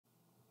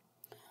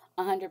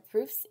100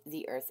 Proofs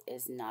the Earth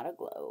is Not a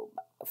Globe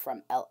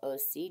from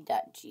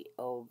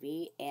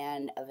loc.gov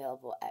and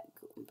available at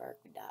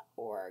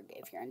gutenberg.org.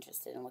 If you're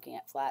interested in looking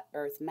at flat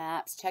Earth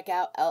maps, check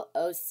out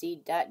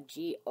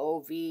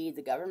loc.gov.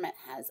 The government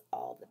has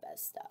all the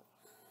best stuff.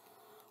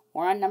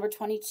 We're on number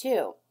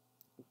 22.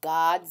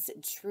 God's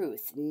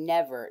truth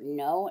never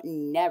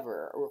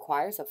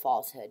requires a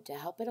falsehood to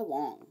help it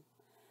along.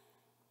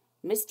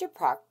 Mr.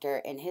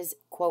 Proctor, in his,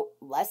 quote,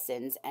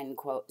 lessons, end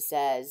quote,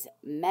 says,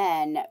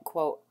 men,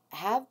 quote,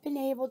 have been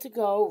able to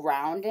go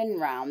round and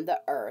round the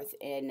earth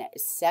in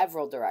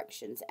several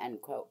directions,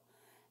 end quote.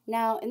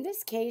 Now, in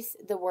this case,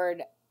 the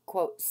word,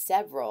 quote,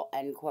 several,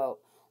 end quote,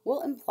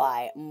 will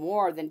imply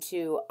more than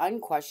two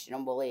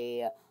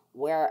unquestionably,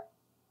 whereas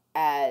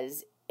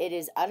it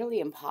is utterly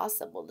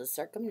impossible to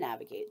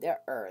circumnavigate the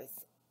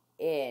earth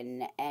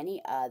in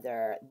any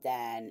other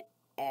than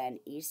an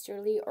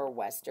easterly or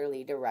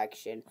westerly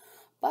direction,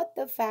 but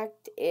the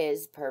fact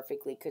is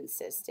perfectly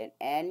consistent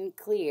and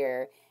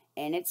clear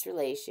in its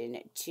relation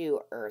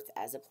to Earth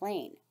as a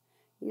plane.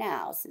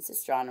 Now, since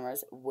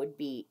astronomers would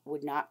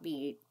not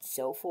be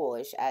so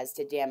foolish as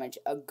to damage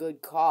a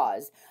good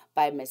cause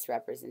by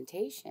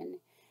misrepresentation,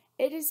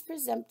 it is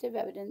presumptive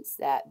evidence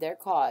that their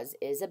cause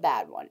is a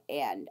bad one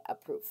and a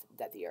proof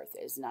that the Earth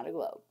is not a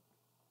globe.